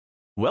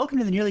Welcome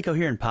to the Nearly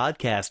Coherent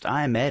Podcast.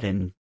 I'm Ed,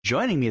 and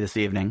joining me this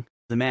evening,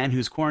 the man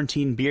whose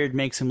quarantine beard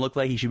makes him look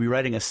like he should be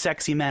writing a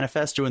sexy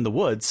manifesto in the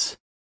woods,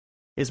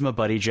 is my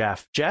buddy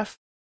Jeff. Jeff,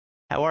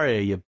 how are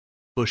you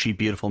bushy,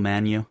 beautiful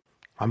man, you?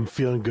 I'm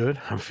feeling good.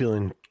 I'm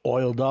feeling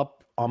oiled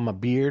up on my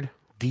beard,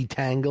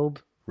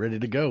 detangled, ready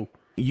to go.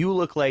 You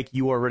look like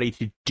you are ready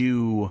to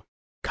do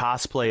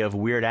cosplay of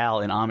Weird Al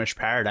in Amish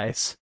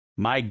Paradise.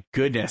 My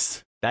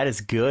goodness, that is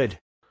good.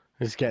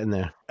 It's getting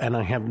there. And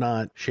I have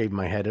not shaved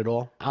my head at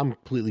all. I'm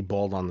completely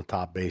bald on the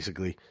top,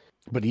 basically.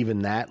 But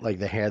even that, like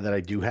the hair that I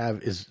do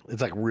have, it's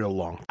like real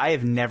long. I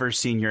have never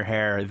seen your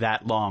hair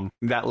that long,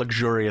 that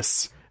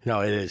luxurious.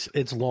 No, it is.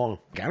 It's long.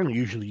 I don't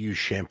usually use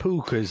shampoo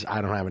because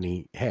I don't have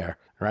any hair,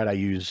 right? I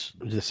use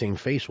the same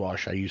face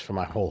wash I use for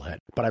my whole head.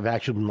 But I've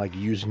actually been like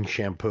using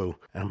shampoo.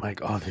 And I'm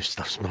like, oh, this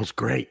stuff smells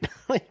great.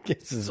 Like,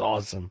 this is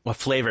awesome. What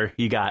flavor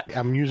you got?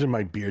 I'm using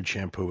my beard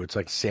shampoo. It's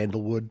like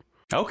sandalwood.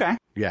 Okay.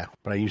 Yeah,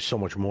 but I use so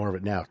much more of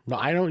it now. No,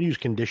 I don't use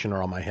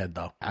conditioner on my head,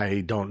 though.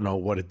 I don't know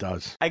what it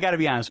does. I gotta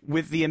be honest,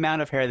 with the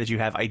amount of hair that you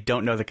have, I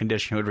don't know the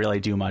conditioner would really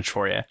do much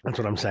for you. That's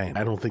what I'm saying.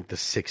 I don't think the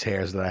 6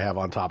 hairs that I have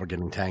on top are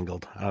getting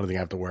tangled. I don't think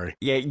I have to worry.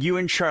 Yeah, you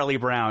and Charlie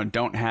Brown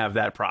don't have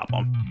that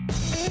problem.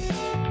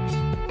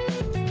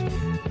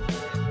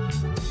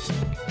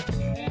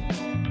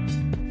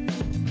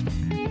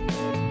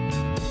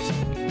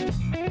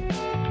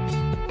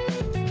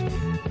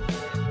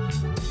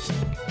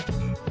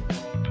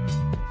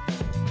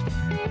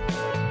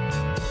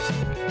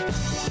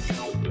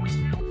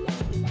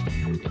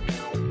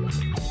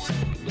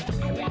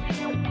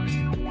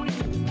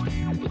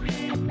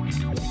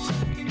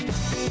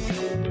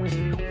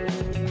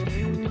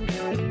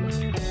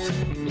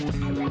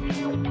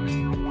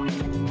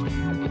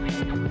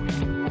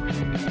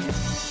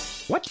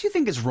 What do you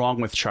think is wrong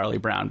with Charlie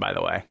Brown, by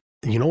the way?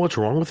 You know what's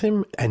wrong with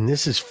him? And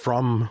this is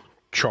from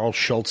Charles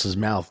Schultz's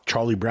mouth.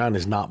 Charlie Brown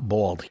is not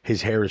bald.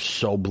 His hair is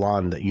so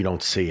blonde that you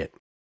don't see it.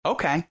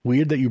 Okay.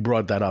 Weird that you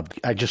brought that up.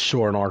 I just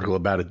saw an article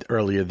about it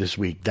earlier this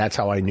week. That's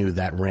how I knew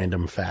that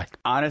random fact.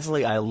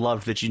 Honestly, I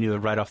loved that you knew it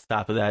right off the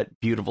top of that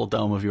beautiful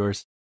dome of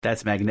yours.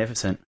 That's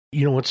magnificent.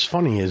 You know what's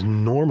funny is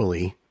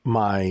normally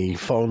my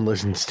phone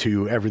listens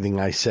to everything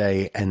I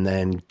say and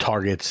then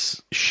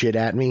targets shit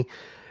at me.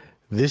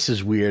 This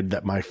is weird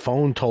that my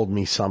phone told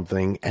me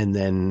something and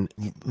then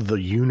the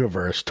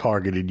universe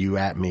targeted you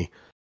at me.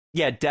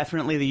 Yeah,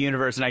 definitely the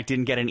universe, and I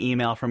didn't get an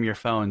email from your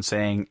phone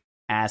saying,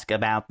 ask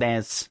about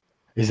this.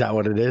 Is that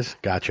what it is?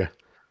 Gotcha.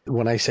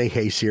 When I say,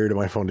 hey Siri to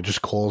my phone, it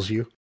just calls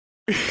you?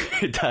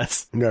 It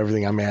does. You know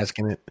everything I'm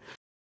asking it?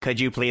 Could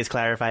you please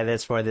clarify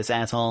this for this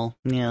asshole?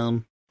 Yeah.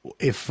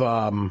 If,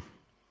 oh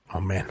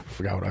man, I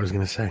forgot what I was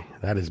going to say.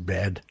 That is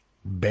bad.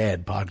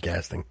 Bad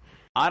podcasting.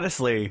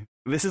 Honestly,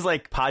 this is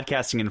like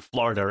podcasting in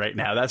Florida right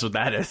now. That's what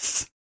that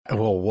is.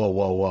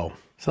 Whoa.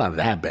 It's not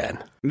that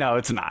bad. No,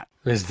 it's not.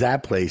 Because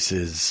that place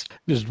is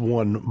just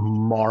one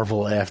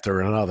marvel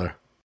after another.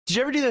 Did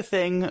you ever do the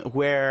thing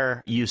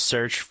where you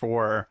search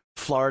for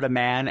Florida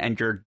man and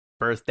your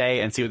birthday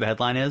and see what the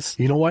headline is?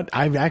 You know what?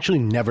 I've actually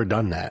never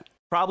done that.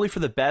 Probably for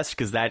the best,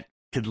 because that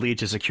could lead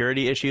to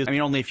security issues. I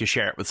mean, only if you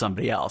share it with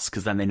somebody else,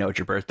 because then they know what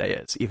your birthday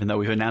is, even though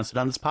we've announced it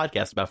on this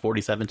podcast about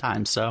 47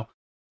 times. So,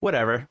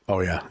 whatever. Oh,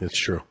 yeah, it's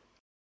true.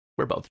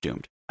 We're both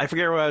doomed. I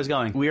forget where I was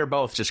going. We are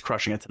both just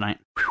crushing it tonight.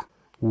 Whew.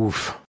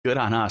 Oof. Good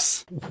on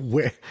us.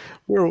 Where?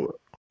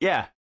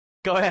 Yeah,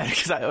 go ahead,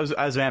 because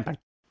I was vamping.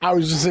 I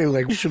was just saying,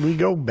 like, should we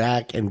go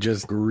back and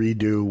just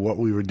redo what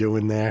we were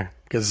doing there?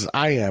 Because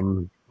I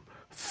am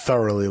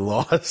thoroughly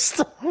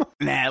lost.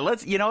 Nah,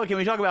 can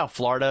we talk about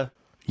Florida?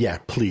 Yeah,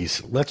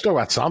 please. Let's talk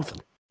about something.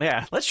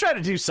 Yeah, let's try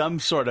to do some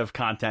sort of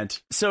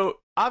content. So,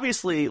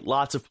 obviously,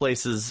 lots of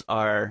places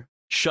are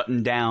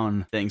shutting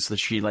down things so that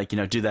she,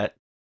 do that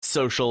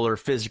social or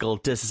physical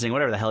distancing,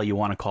 whatever the hell you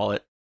want to call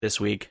it this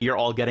week. You're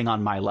all getting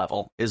on my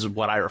level, is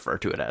what I refer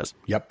to it as.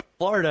 Yep.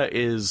 Florida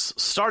is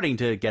starting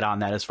to get on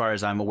that as far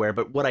as I'm aware,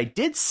 but what I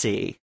did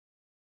see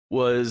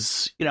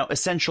was,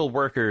 essential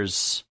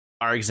workers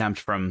are exempt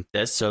from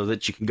this so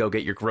that you can go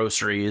get your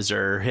groceries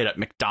or hit up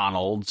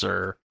McDonald's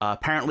or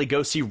apparently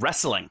go see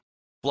wrestling.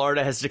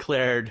 Florida has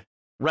declared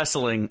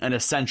wrestling an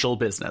essential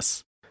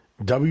business.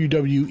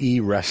 WWE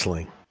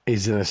wrestling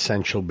is an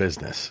essential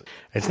business.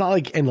 It's not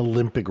like an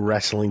Olympic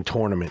wrestling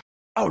tournament.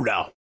 Oh,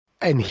 no.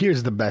 And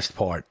here's the best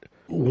part.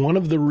 One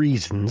of the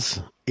reasons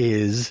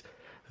is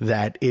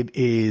that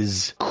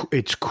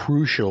it's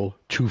crucial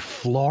to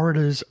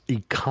Florida's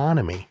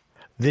economy.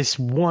 This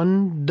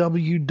one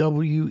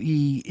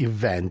WWE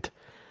event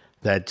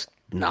that's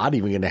not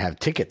even going to have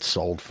tickets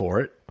sold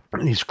for it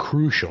is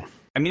crucial.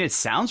 I mean, it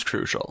sounds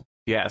crucial,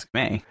 if you ask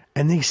me.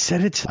 And they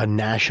said it's a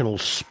national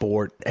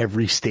sport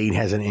every state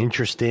has an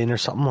interest in or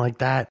something like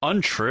that.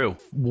 Untrue.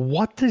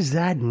 What does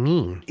that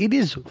mean? It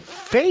is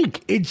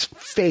fake. It's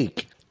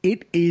fake.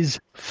 It is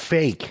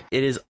fake.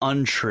 It is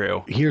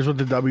untrue. Here's what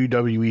the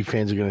WWE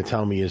fans are going to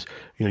tell me is,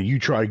 you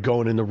try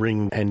going in the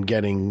ring and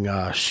getting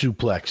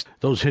suplexed.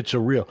 Those hits are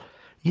real.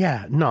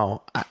 Yeah,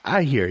 no,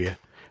 I hear you.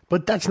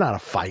 But that's not a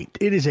fight.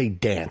 It is a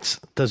dance.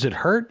 Does it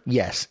hurt?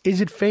 Yes.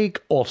 Is it fake?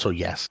 Also,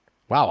 yes.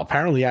 Wow,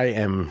 apparently I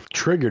am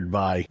triggered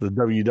by the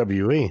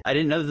WWE. I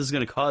didn't know this was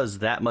going to cause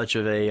that much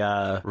of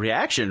a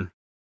reaction.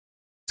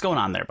 What's going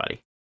on there,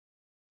 buddy?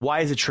 Why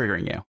is it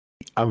triggering you?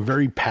 I'm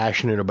very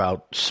passionate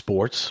about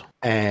sports,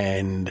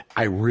 and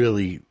I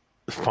really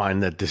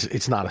find that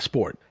it's not a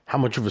sport. How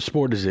much of a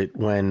sport is it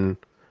when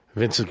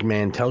Vince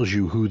McMahon tells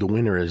you who the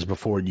winner is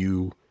before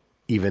you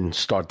even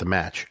start the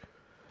match?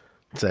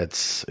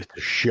 It's a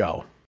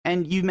show.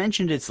 And you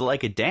mentioned it's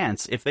like a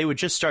dance. If they would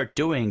just start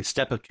doing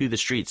step up to the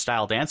street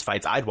style dance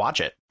fights, I'd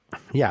watch it.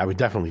 Yeah, I would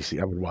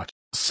watch it.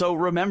 So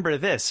remember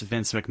this,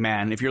 Vince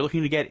McMahon. If you're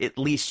looking to get at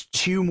least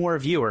 2 more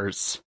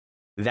viewers,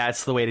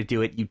 that's the way to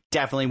do it. You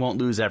definitely won't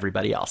lose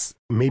everybody else.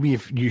 Maybe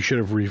if you should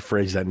have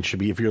rephrased that, and should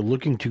be, if you're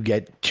looking to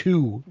get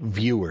 2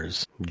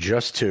 viewers,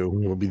 just 2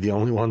 will be the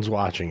only ones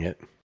watching it.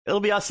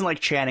 It'll be us and like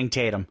Channing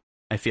Tatum.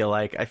 I feel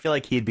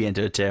like he'd be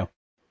into it too.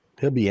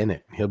 He'll be in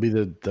it. He'll be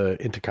the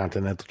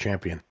Intercontinental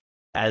Champion.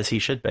 As he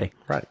should be.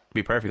 Right. To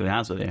be perfectly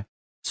honest with you.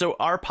 So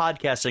our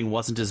podcasting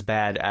wasn't as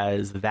bad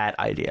as that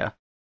idea.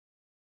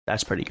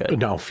 That's pretty good.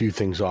 No, few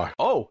things are.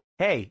 Oh,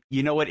 hey,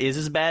 you know what is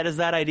as bad as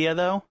that idea,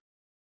 though?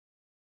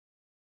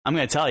 I'm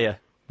going to tell you.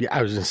 Yeah,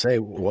 I was going to say,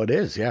 what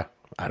is? Yeah,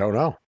 I don't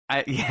know.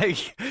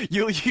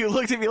 You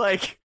looked at me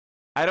like,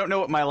 I don't know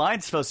what my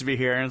line's supposed to be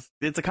here. And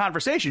it's a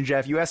conversation,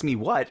 Jeff. You ask me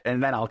what,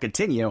 and then I'll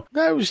continue.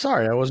 I was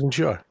sorry. I wasn't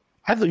sure.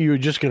 I thought you were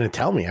just going to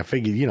tell me. I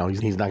figured,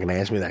 he's not going to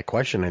ask me that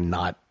question and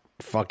not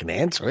fucking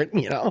answer it,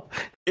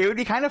 It would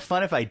be kind of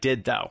fun if I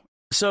did, though.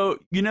 So,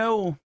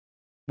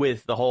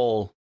 with the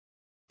whole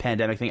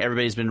pandemic thing,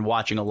 everybody's been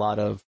watching a lot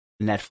of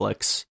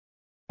Netflix.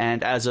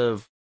 And as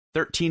of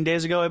 13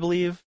 days ago, I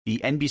believe, the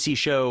NBC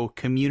show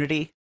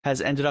Community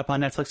has ended up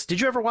on Netflix.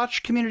 Did you ever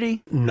watch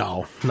Community?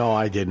 No,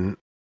 I didn't.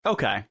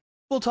 Okay.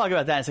 We'll talk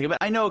about that in a second. But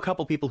I know a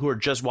couple people who are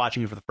just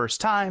watching it for the first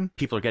time.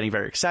 People are getting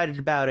very excited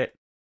about it.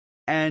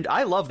 And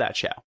I love that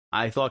show.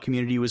 I thought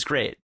Community was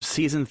great.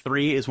 Season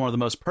 3 is one of the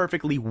most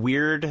perfectly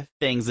weird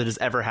things that has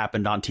ever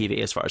happened on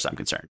TV, as far as I'm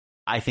concerned.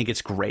 I think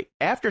it's great.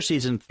 After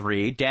Season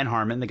 3, Dan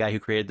Harmon, the guy who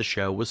created the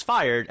show, was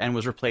fired and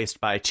was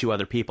replaced by 2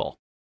 other people.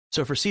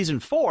 So for Season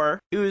 4,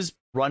 it was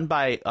run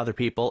by other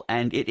people,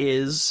 and it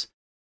is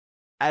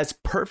as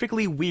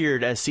perfectly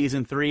weird as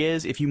Season 3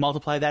 is. If you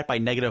multiply that by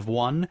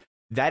 -1,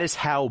 that is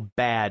how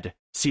bad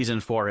Season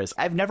 4 is.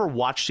 I've never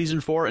watched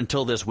Season 4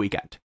 until this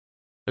weekend.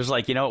 There's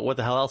like, what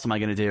the hell else am I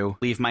going to do?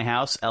 Leave my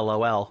house?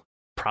 LOL.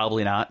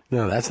 Probably not.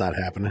 No, that's not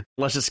happening.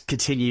 Let's just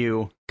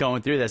continue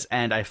going through this.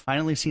 And I've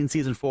finally seen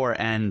Season 4,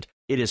 and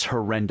it is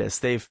horrendous.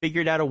 They've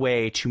figured out a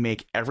way to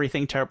make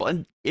everything terrible.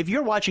 And if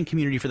you're watching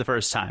Community for the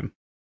first time,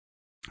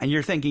 and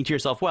you're thinking to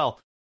yourself, well,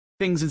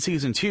 things in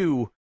Season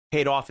 2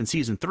 paid off in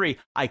Season 3,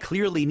 I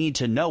clearly need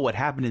to know what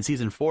happened in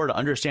Season 4 to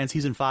understand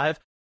Season 5.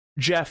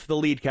 Jeff, the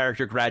lead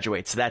character,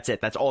 graduates. That's it.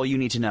 That's all you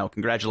need to know.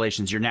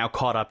 Congratulations. You're now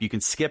caught up. You can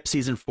skip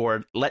Season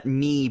 4. Let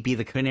me be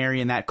the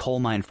canary in that coal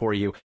mine for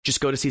you.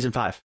 Just go to Season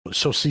 5.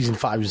 So Season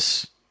 5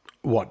 is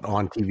what,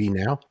 on TV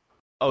now?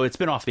 Oh, it's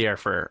been off the air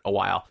for a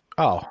while.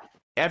 Oh.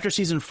 After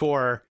Season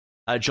 4,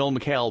 Joel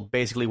McHale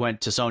basically went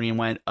to Sony and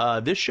went,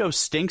 this show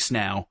stinks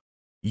now.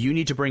 You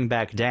need to bring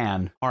back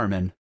Dan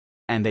Harmon.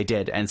 And they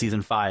did. And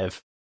Season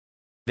 5,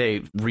 they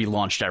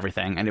relaunched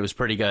everything, and it was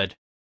pretty good.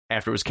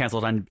 After it was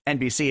canceled on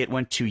NBC, it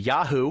went to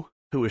Yahoo,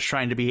 who was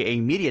trying to be a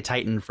media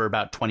titan for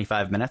about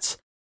 25 minutes.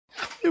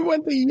 It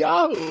went to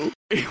Yahoo?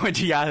 It went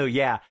to Yahoo,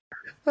 yeah.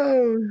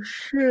 Oh,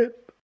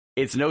 shit.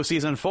 It's no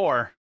Season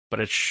 4, but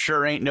it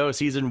sure ain't no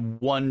Season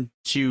 1,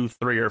 2,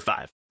 3, or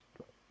 5.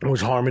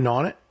 Was Harmon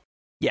on it?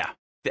 Yeah.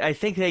 I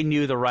think they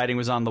knew the writing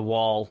was on the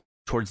wall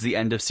towards the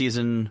end of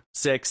Season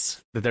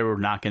 6, that they were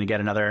not going to get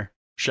another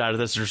shot of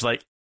this. They're just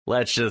like,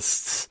 let's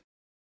just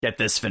get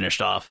this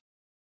finished off.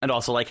 And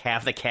also, like,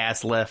 half the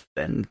cast left.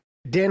 And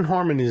Dan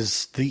Harmon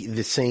is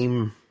the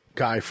same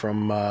guy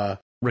from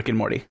Rick and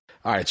Morty.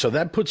 All right, so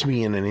that puts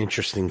me in an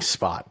interesting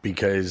spot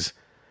because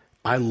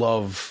I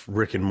love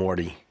Rick and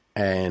Morty.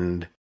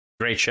 And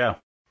great show.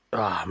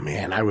 Oh,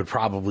 man, I would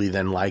probably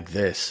then like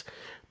this.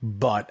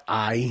 But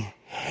I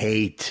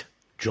hate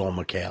Joel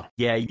McHale.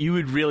 Yeah, you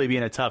would really be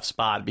in a tough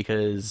spot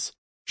because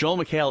Joel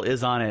McHale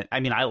is on it. I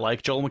mean, I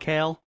like Joel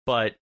McHale,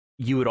 but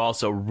you would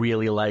also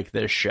really like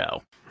this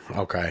show.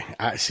 Okay.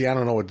 I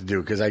don't know what to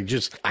do because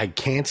I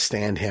can't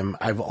stand him.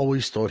 I've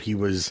always thought he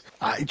was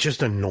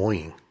just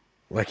annoying.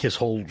 Like his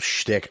whole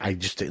shtick, I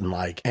just didn't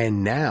like.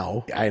 And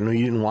now, I know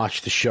you didn't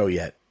watch the show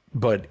yet,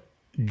 but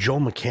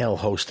Joel McHale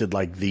hosted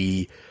like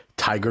the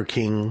Tiger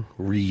King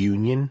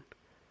reunion,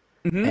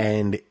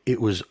 and it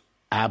was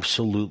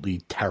absolutely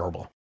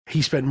terrible.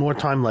 He spent more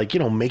time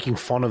making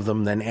fun of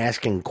them than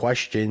asking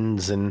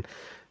questions, and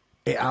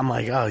I'm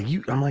like,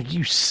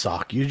 you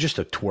suck. You're just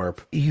a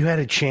twerp. You had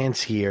a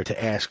chance here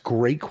to ask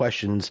great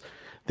questions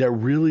that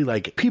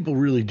really, people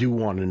really do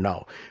want to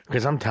know.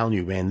 Because I'm telling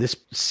you, man, this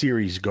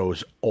series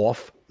goes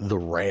off the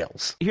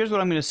rails. Here's what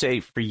I'm going to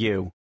say for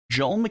you.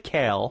 Joel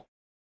McHale,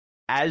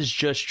 as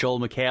just Joel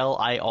McHale,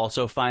 I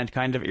also find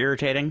kind of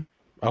irritating.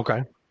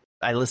 Okay.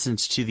 I listened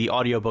to the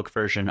audiobook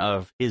version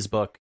of his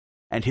book,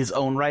 and his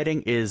own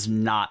writing is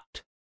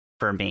not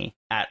for me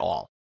at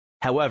all.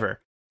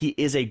 However, he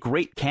is a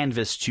great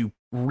canvas to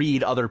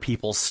read other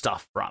people's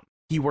stuff from.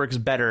 He works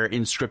better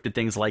in scripted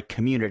things like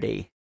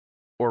Community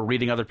or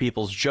reading other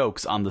people's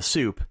jokes on The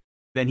Soup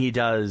than he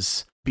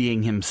does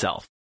being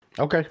himself.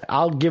 Okay,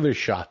 I'll give it a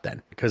shot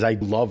then, because I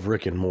love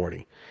Rick and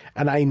Morty.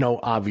 And I know,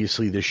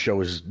 obviously, this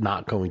show is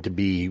not going to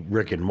be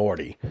Rick and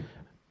Morty,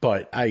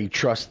 but I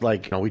trust,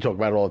 like, we talk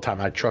about it all the time,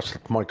 I trust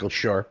Michael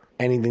Schur.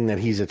 Anything that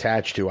he's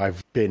attached to,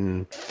 I've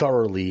been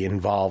thoroughly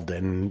involved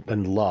in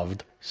and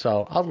loved.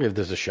 So I'll give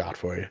this a shot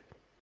for you.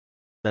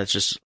 That's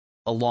just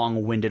a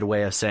long-winded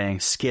way of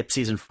saying skip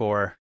season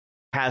 4.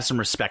 Have some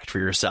respect for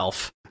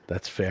yourself.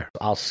 That's fair.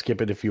 I'll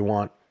skip it if you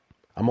want.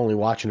 I'm only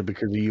watching it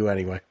because of you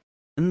anyway.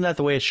 Isn't that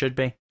the way it should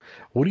be?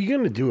 What are you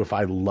going to do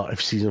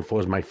if season 4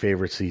 is my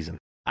favorite season?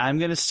 I'm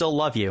going to still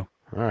love you.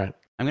 All right.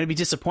 I'm going to be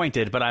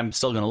disappointed, but I'm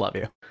still going to love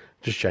you.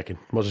 Just checking.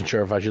 Wasn't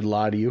sure if I should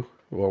lie to you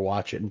or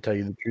watch it and tell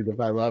you the truth if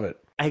I love it.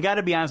 I got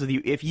to be honest with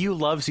you. If you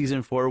love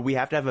season 4, we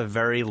have to have a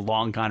very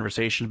long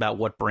conversation about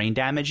what brain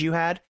damage you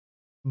had.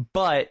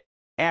 But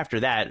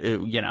after that,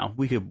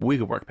 we could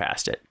work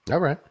past it. All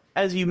right.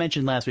 As you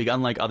mentioned last week,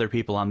 unlike other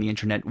people on the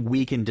internet,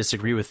 we can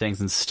disagree with things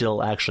and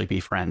still actually be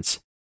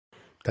friends.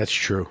 That's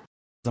true.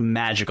 It's a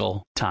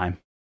magical time.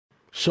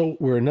 So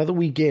we're another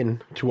week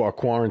in to our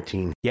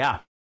quarantine. Yeah,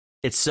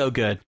 it's so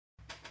good.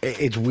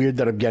 It's weird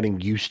that I'm getting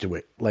used to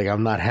it. Like,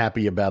 I'm not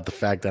happy about the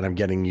fact that I'm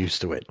getting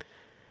used to it.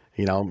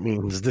 It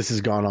means this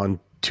has gone on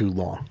too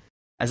long.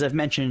 As I've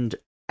mentioned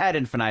ad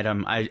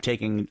infinitum, I'm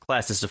taking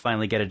classes to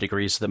finally get a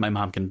degree so that my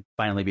mom can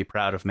finally be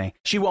proud of me.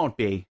 She won't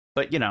be,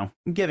 but, I'm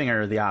giving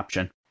her the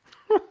option.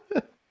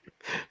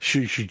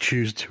 Should she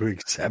choose to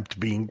accept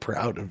being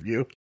proud of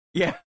you?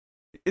 Yeah,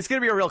 it's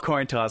going to be a real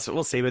coin toss.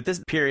 We'll see. But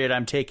this period,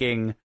 I'm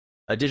taking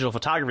a digital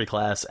photography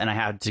class, and I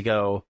had to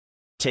go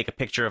take a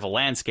picture of a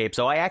landscape.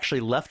 So I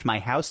actually left my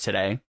house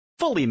today,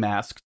 fully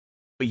masked.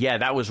 But yeah,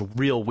 that was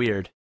real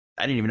weird.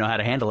 I didn't even know how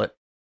to handle it.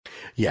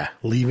 Yeah,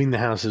 leaving the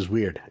house is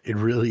weird. It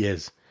really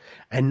is.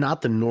 And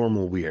not the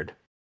normal weird.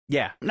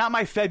 Yeah, not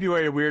my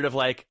February weird of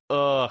like,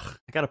 ugh,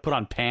 I got to put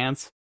on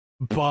pants.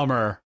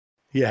 Bummer.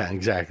 Yeah,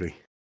 exactly.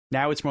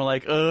 Now it's more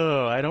like,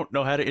 ugh, I don't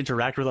know how to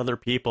interact with other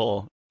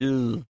people.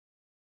 Ugh.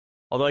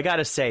 Although I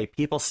gotta say,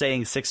 people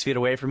staying 6 feet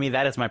away from me,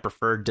 that is my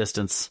preferred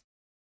distance.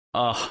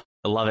 Ugh,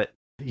 I love it.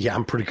 Yeah,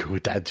 I'm pretty good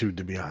with that too,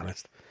 to be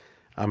honest.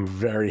 I'm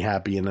very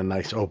happy in a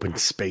nice open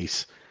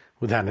space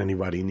without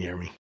anybody near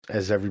me.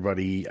 As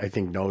everybody, I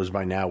think, knows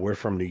by now, we're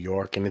from New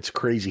York, and it's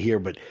crazy here,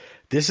 but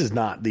this is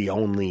not the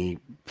only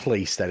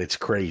place that it's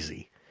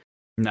crazy.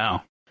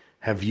 No.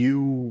 Have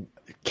you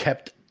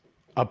kept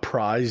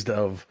apprised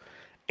of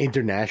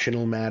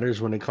international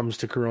matters when it comes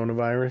to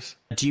coronavirus?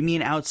 Do you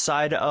mean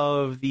outside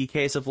of the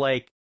case of,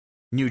 like,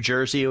 New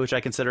Jersey, which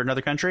I consider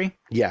another country?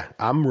 Yeah,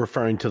 I'm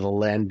referring to the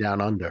land down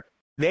under.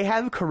 They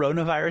have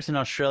coronavirus in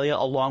Australia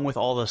along with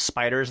all the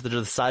spiders that are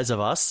the size of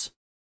us.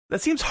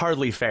 That seems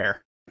hardly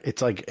fair.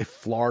 It's like if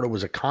Florida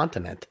was a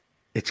continent.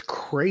 It's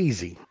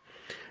crazy.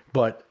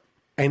 But,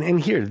 and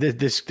here,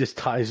 this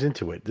ties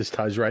into it. This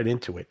ties right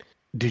into it.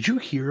 Did you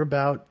hear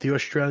about the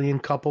Australian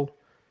couple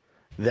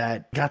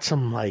that got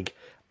some, like,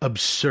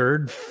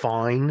 absurd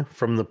fine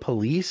from the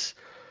police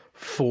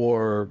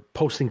for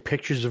posting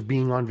pictures of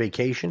being on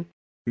vacation?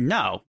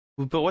 No,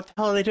 but what the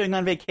hell are they doing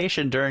on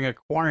vacation during a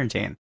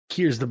quarantine?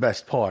 Here's the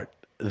best part.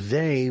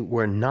 They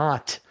were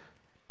not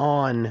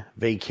on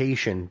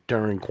vacation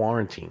during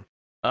quarantine.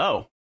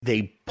 Oh.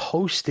 They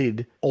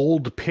posted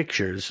old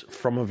pictures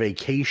from a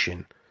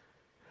vacation,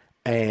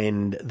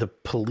 and the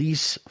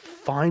police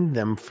fined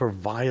them for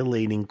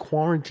violating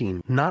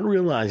quarantine, not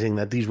realizing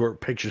that these were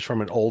pictures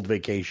from an old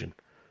vacation,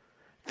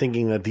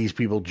 thinking that these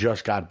people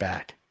just got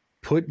back.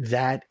 Put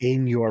that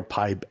in your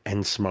pipe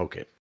and smoke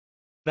it.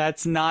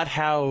 That's not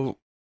how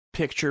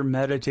picture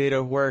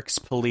metadata works,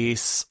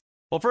 police.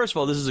 Well, first of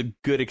all, this is a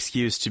good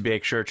excuse to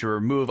make sure to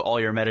remove all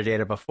your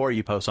metadata before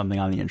you post something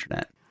on the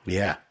internet.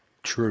 Yeah,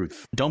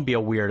 truth. Don't be a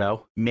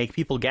weirdo. Make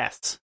people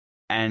guess.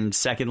 And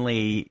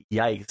secondly,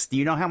 yikes. Do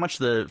you know how much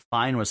the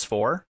fine was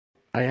for?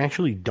 I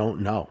actually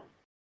don't know.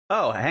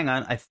 Oh, hang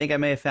on. I think I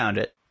may have found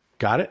it.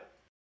 Got it?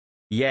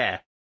 Yeah.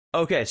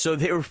 Okay, so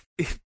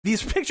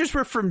these pictures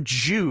were from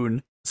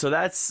June, so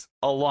that's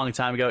a long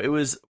time ago. It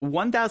was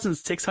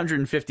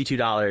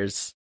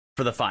 $1,652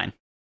 for the fine.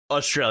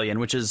 Australian,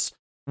 which is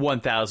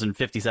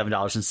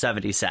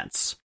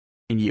 $1,057.70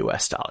 in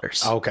US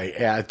dollars. Okay,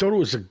 yeah, I thought it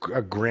was a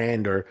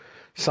grand or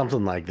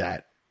something like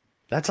that.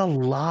 That's a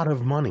lot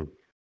of money.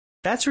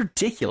 That's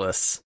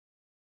ridiculous.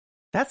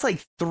 That's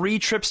like 3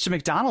 trips to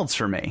McDonald's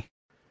for me.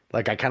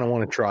 Like, I kind of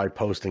want to try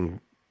posting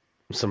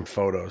some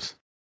photos.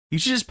 You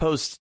should just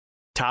post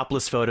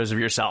topless photos of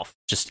yourself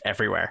just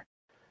everywhere.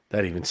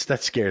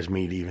 That scares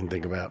me to even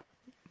think about.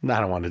 I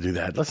don't want to do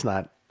that.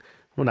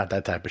 We're not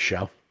that type of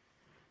show.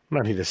 I'm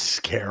not here to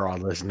scare our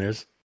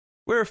listeners.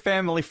 We're a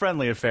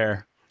family-friendly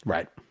affair.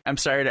 Right. I'm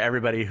sorry to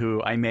everybody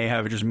who I may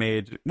have just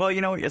made... Well,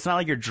 it's not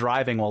like you're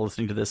driving while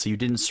listening to this, so you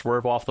didn't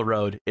swerve off the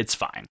road. It's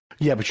fine.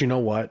 Yeah, but you know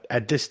what?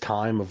 At this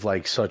time of,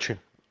 like, such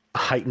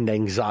heightened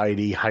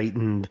anxiety,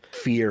 heightened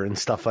fear and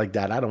stuff like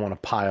that, I don't want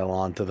to pile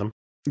on to them.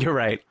 You're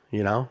right.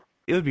 You know?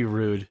 It would be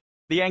rude.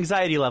 The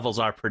anxiety levels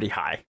are pretty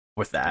high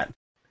with that.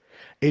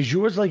 Is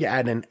yours like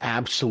at an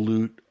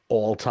absolute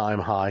all-time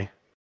high?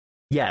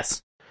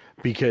 Yes.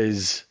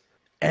 Because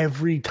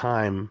every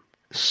time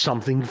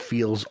something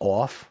feels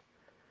off,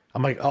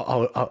 I'm like,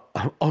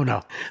 oh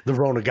no, the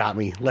Rona got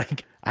me.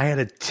 Like, I had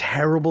a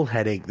terrible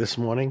headache this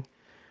morning,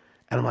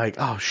 and I'm like,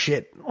 oh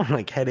shit. I'm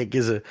like,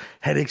 headache's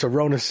a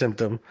Rona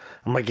symptom.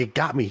 I'm like, it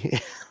got me.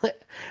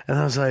 And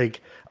I was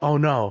like, oh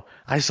no,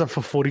 I slept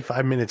for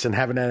 45 minutes and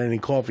haven't had any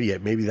coffee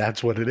yet. Maybe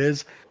that's what it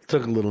is.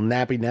 Took a little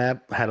nappy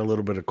nap, had a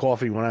little bit of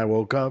coffee when I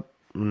woke up,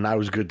 and I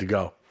was good to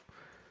go.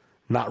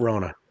 Not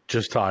Rona,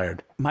 just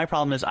tired. My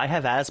problem is I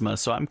have asthma,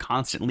 so I'm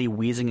constantly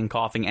wheezing and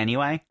coughing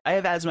anyway. I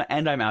have asthma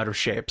and I'm out of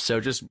shape, so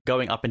just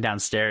going up and down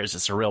stairs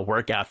is a real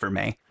workout for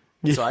me.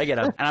 So I get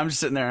up and I'm just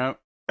sitting there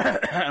and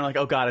I'm like,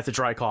 oh God, it's a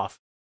dry cough.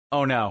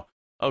 Oh no.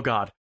 Oh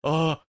God.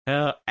 Oh,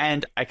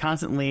 and I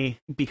constantly,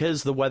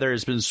 because the weather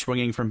has been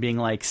swinging from being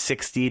like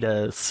 60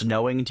 to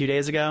snowing 2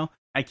 days ago,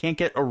 I can't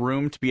get a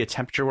room to be a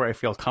temperature where I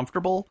feel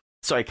comfortable.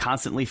 So I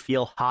constantly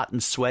feel hot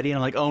and sweaty and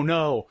I'm like, oh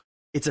no,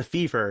 it's a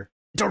fever.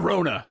 It's a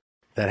Rona.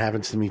 That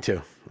happens to me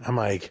too. I'm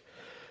like,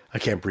 I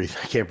can't breathe.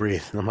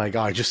 And I'm like,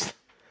 oh, I just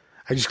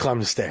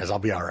climbed the stairs. I'll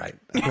be all right.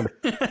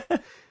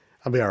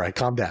 I'll be all right.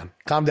 Calm down,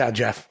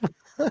 Jeff.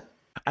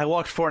 I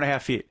walked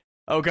 4.5 feet.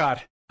 Oh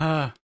God.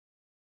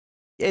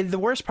 The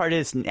worst part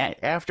is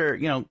after,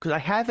 because I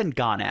haven't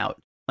gone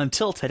out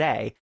until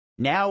today.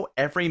 Now,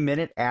 every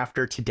minute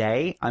after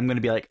today, I'm going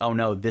to be like, oh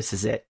no, this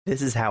is it.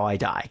 This is how I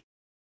die.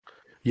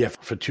 Yeah,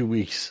 for 2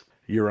 weeks,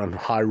 you're on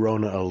high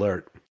Rona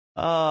alert.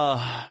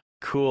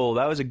 Cool.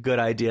 That was a good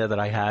idea that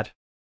I had.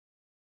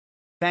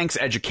 Thanks,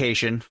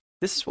 education.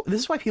 This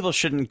is why people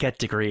shouldn't get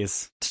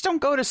degrees. Just don't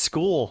go to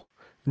school.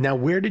 Now,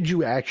 where did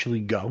you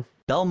actually go?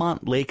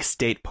 Belmont Lake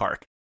State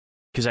Park,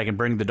 because I can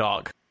bring the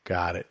dog.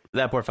 Got it.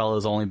 That poor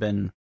fellow's only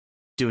been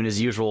doing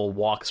his usual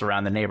walks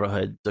around the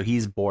neighborhood, so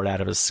he's bored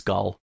out of his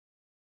skull.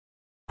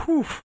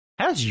 Whew.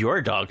 How's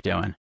your dog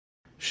doing?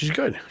 She's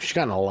good. She's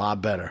gotten a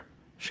lot better.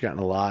 She's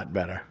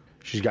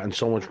gotten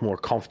so much more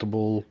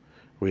comfortable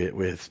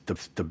with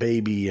the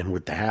baby and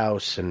with the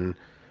house, and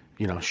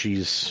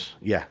she's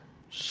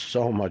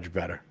so much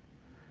better.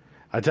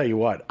 I tell you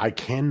what, I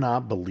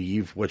cannot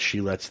believe what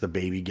she lets the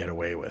baby get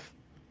away with.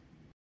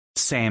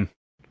 Same.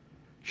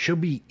 She'll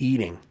be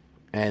eating,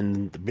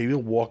 and the baby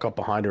will walk up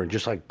behind her and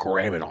just like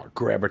grab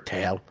her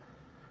tail,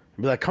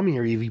 and be like, "Come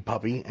here, Evie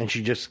puppy," and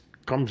she just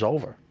comes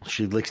over.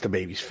 She licks the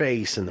baby's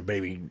face, and the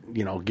baby,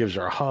 gives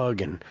her a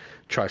hug and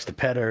tries to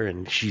pet her,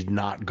 and she's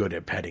not good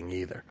at petting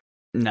either.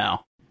 No.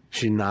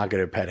 She's not good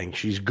at petting.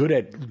 She's good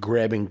at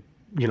grabbing,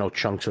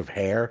 chunks of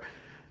hair,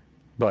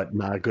 but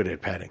not good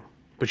at petting.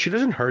 But she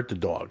doesn't hurt the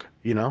dog,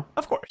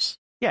 Of course.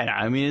 Yeah, no,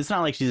 I mean, it's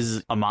not like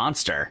she's a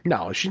monster.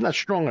 No, she's not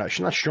strong enough.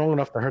 She's not strong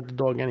enough to hurt the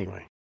dog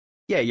anyway.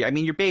 Yeah, I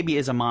mean, your baby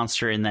is a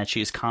monster in that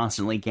she's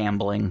constantly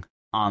gambling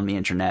on the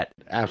internet.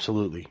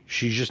 Absolutely.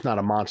 She's just not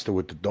a monster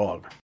with the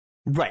dog.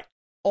 Right.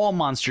 All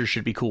monsters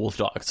should be cool with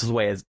dogs, is the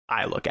way as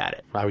I look at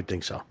it. I would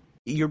think so.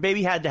 Your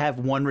baby had to have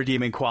one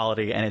redeeming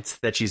quality, and it's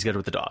that she's good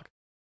with the dog.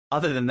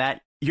 Other than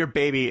that, your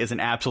baby is an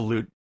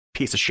absolute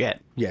piece of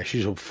shit. Yeah,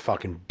 she's a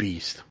fucking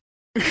beast.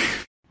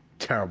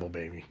 Terrible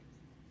baby.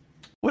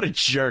 What a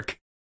jerk.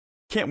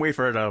 Can't wait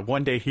for her to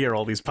one day hear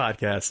all these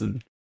podcasts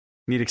and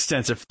need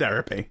extensive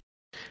therapy.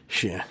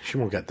 She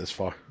won't get this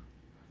far.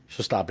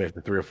 She'll stop after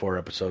 3 or 4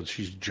 episodes.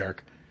 She's a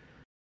jerk.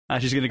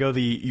 She's going to go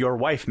the your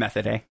wife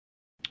method, eh?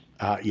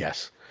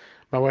 Yes.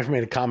 My wife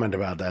made a comment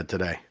about that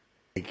today.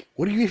 Like,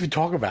 what do you even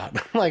talk about?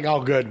 I'm like,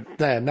 oh, good.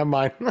 Never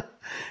mind.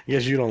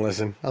 Guess you don't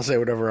listen. I'll say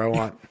whatever I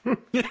want.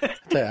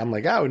 I'm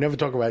like, we never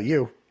talk about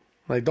you.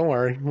 I'm like, don't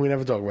worry. We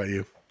never talk about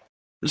you.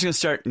 I'm just going to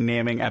start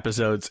naming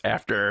episodes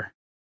after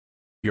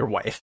your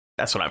wife.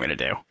 That's what I'm going to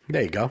do.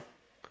 There you go.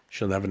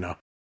 She'll never know.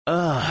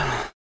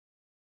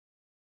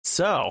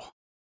 So,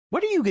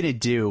 what are you going to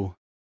do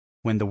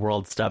when the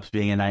world stops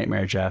being a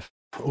nightmare, Jeff?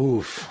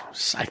 Oof.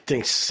 I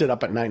think sit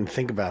up at night and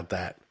think about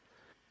that.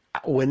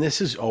 When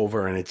this is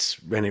over and it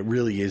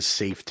really is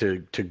safe to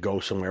go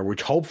somewhere,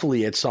 which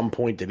hopefully at some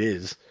point it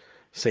is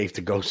safe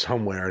to go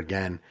somewhere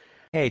again.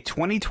 Hey,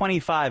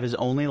 2025 is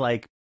only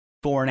like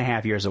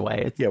 4.5 years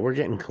away. Yeah, we're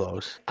getting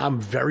close.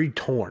 I'm very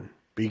torn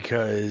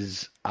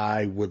because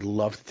I would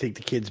love to take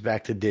the kids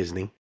back to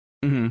Disney.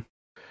 Mm-hmm.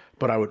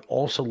 But I would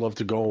also love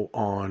to go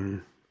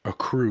on a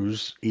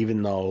cruise,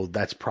 even though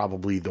that's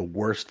probably the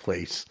worst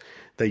place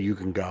that you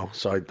can go.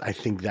 So I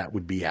think that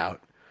would be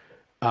out.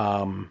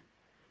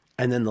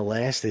 And then the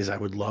last is I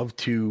would love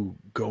to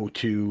go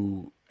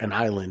to an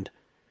island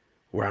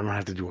where I don't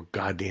have to do a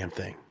goddamn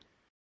thing.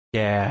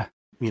 Yeah.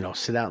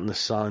 Sit out in the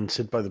sun,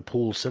 sit by the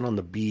pool, sit on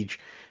the beach,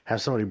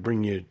 have somebody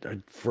bring you a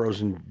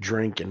frozen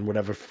drink and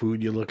whatever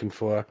food you're looking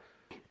for.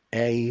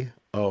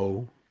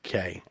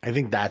 A-OK. I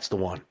think that's the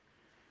one.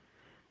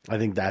 I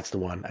think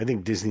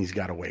Disney's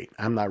got to wait.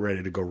 I'm not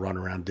ready to go run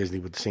around Disney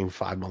with the same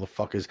 5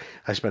 motherfuckers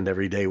I spend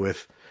every day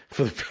with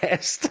for the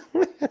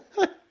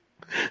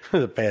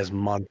past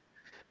month.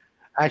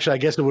 Actually, I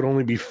guess it would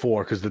only be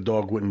 4 because the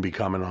dog wouldn't be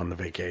coming on the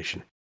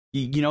vacation.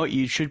 You know what?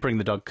 You should bring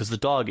the dog because the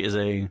dog is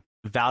a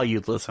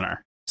valued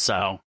listener.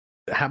 So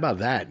How about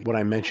that? When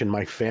I mentioned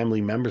my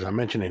family members, I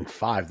mentioned in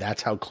 5.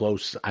 That's how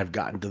close I've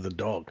gotten to the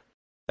dog.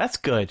 that's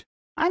good.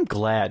 I'm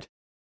glad.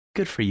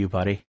 Good for you,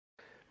 buddy.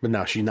 But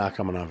no, she's not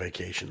coming on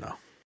vacation, though.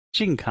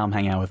 She can come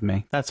hang out with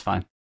me. That's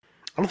fine.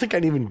 I don't think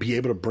I'd even be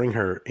able to bring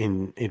her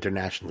in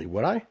internationally,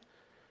 would I?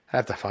 I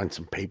have to find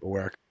some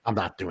paperwork. I'm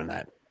not doing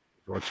that.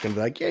 Or it's going to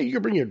be like, yeah, you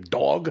can bring your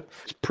dog.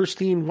 It's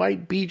pristine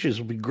white beaches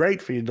would be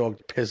great for your dog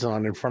to piss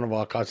on in front of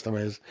our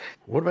customers.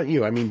 What about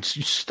you? I mean,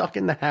 you're stuck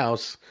in the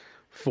house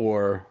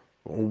for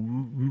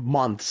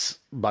months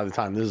by the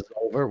time this is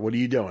over. What are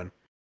you doing?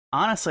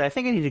 Honestly, I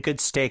think I need a good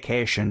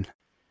staycation.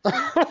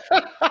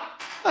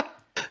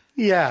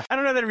 Yeah, I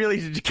don't know that I really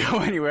need to go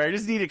anywhere. I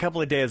just need a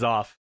couple of days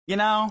off. You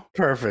know?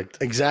 perfect.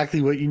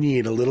 Exactly what you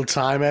need. A little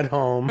time at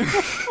home.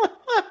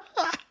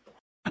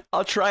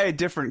 I'll try a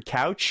different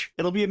couch.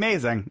 It'll be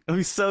amazing. It'll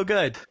be so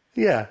good.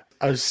 Yeah,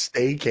 a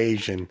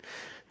staycation.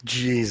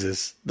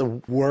 Jesus, the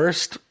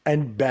worst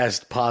and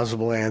best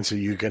possible answer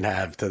you can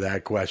have to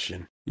that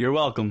question. You're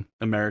welcome,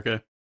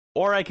 America.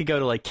 Or I could go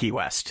to like Key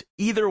West.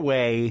 Either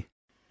way,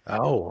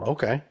 Oh,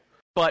 okay.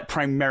 but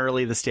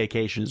primarily the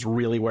staycation is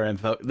really where I'm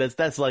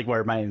that's like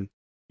where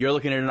you're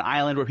looking at an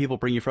island where people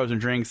bring you frozen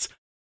drinks.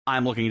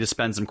 I'm looking to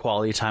spend some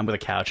quality time with a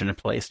couch and a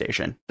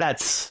PlayStation.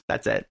 That's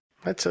it.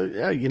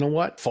 You know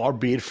what? Far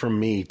be it from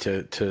me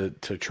to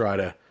try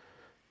to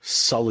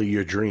sully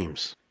your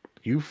dreams.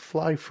 You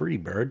fly free,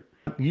 bird.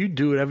 You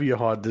do whatever your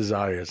heart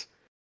desires.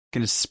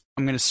 I'm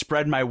gonna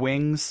spread my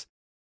wings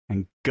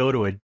and go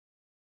to a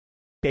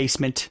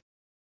basement.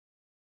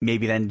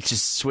 Maybe then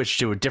just switch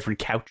to a different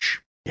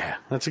couch. Yeah,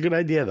 that's a good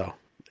idea, though.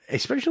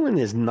 Especially when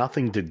there's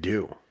nothing to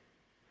do.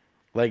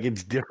 Like,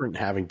 it's different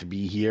having to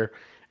be here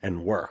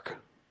and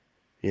work.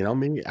 You know,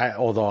 maybe.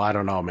 Although I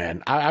don't know,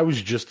 man. I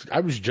was just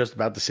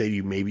about to say to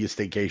you, maybe a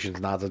staycation's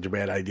not such a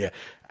bad idea.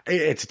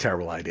 It's a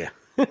terrible idea.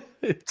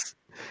 It's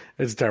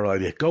a terrible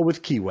idea. Go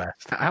with Key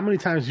West. How many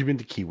times have you been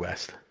to Key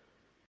West?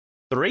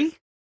 3,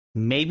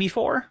 maybe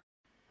 4.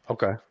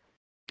 Okay.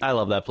 I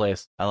love that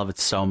place. I love it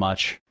so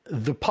much.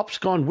 The pup's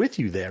gone with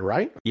you there,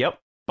 right? Yep,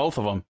 both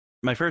of them.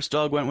 My first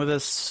dog went with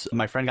us.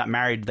 My friend got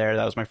married there.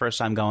 That was my first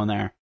time going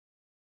there.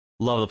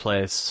 Love the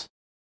place.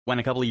 Went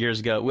a couple of years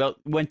ago. Well,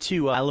 went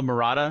to Isla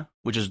Mirada,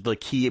 which is the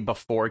key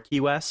before Key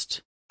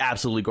West.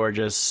 Absolutely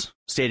gorgeous.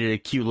 Stayed at a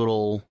cute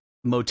little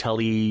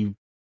motel-y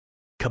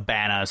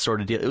cabana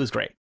sort of deal. It was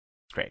great.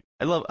 It's great.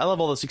 I love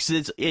all those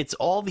because it's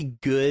all the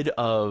good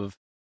of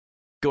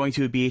going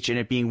to a beach and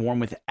it being warm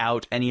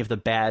without any of the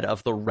bad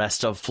of the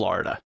rest of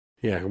Florida.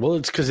 Yeah, well,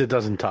 it's because it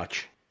doesn't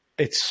touch.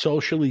 It's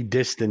socially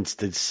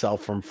distanced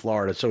itself from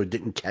Florida, so it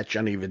didn't catch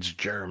any of its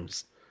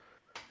germs.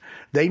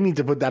 They need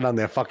to put that on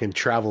their fucking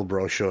travel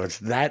brochures.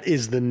 That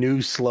is the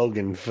new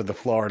slogan for the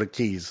Florida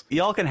Keys.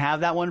 Y'all can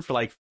have that one for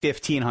like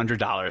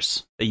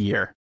 $1,500 a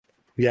year.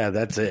 Yeah,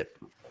 that's it.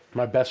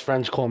 My best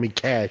friends call me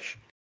Cash.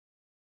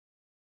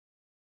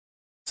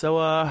 So,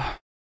 got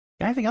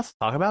anything else to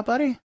talk about,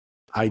 buddy?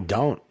 I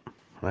don't.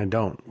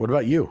 What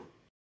about you?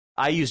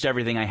 I used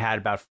everything I had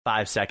about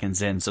 5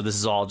 seconds in, so this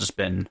has all just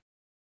been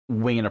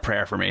winging a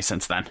prayer for me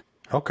since then.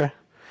 Okay.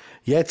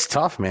 Yeah, it's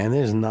tough, man.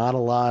 There's not a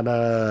lot.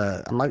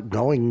 I'm not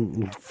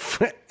going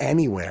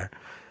anywhere.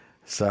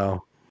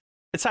 So.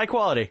 It's high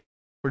quality.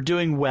 We're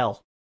doing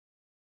well.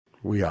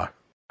 We are.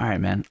 All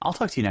right, man. I'll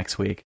talk to you next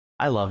week.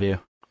 I love you.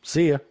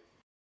 See ya.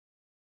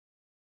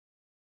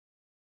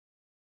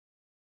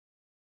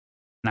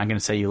 Not going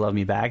to say you love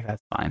me back.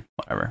 That's fine.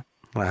 Whatever.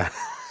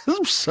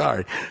 I'm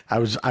sorry. I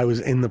was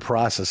in the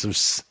process of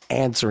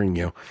answering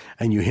you,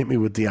 and you hit me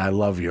with the "I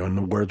love you," and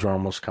the words were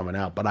almost coming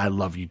out. But I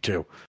love you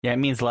too. Yeah, it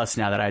means less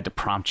now that I had to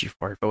prompt you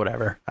for it, but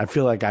whatever. I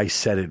feel like I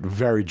said it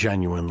very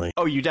genuinely.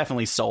 Oh, you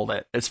definitely sold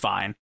it. It's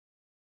fine.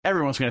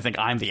 Everyone's going to think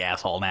I'm the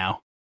asshole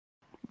now.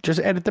 Just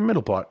edit the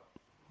middle part.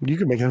 You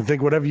can make them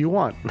think whatever you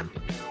want.